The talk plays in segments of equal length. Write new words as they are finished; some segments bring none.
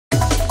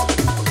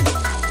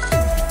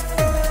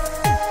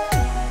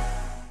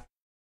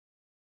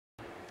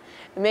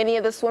Many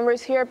of the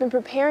swimmers here have been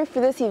preparing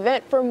for this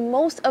event for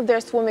most of their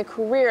swimming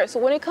career. So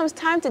when it comes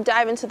time to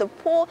dive into the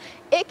pool,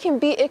 it can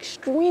be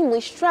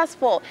extremely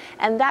stressful.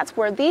 And that's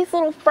where these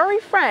little furry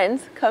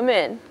friends come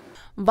in.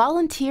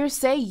 Volunteers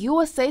say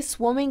USA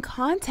Swimming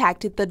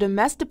contacted the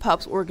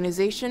Domestipups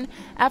organization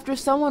after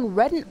someone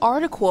read an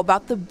article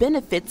about the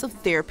benefits of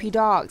therapy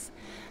dogs.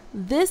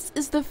 This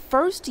is the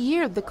first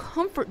year the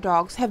comfort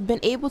dogs have been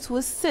able to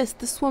assist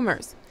the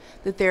swimmers.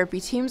 The therapy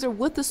teams are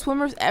with the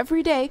swimmers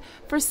every day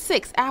for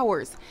 6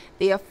 hours.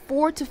 They have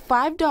 4 to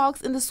 5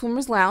 dogs in the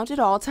swimmers' lounge at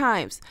all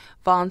times.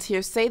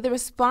 Volunteers say the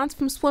response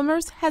from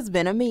swimmers has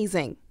been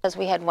amazing.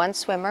 We had one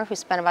swimmer who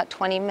spent about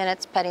 20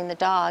 minutes petting the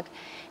dog,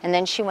 and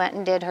then she went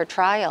and did her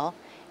trial,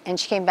 and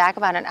she came back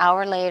about an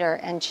hour later,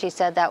 and she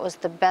said that was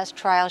the best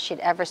trial she'd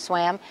ever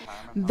swam.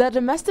 The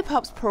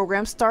Domestipups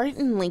program started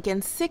in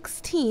Lincoln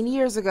 16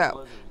 years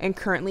ago and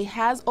currently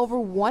has over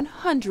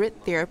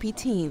 100 therapy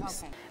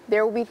teams.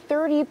 There will be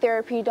 30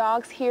 therapy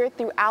dogs here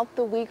throughout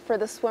the week for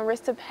the swimmers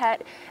to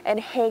pet and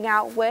hang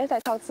out with. I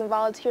talked to some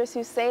volunteers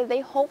who say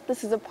they hope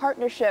this is a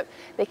partnership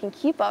they can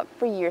keep up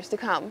for years to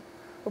come.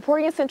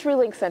 Reporting at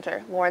CenturyLink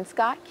Center, Lauren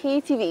Scott,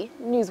 KETV,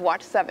 News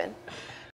Watch 7.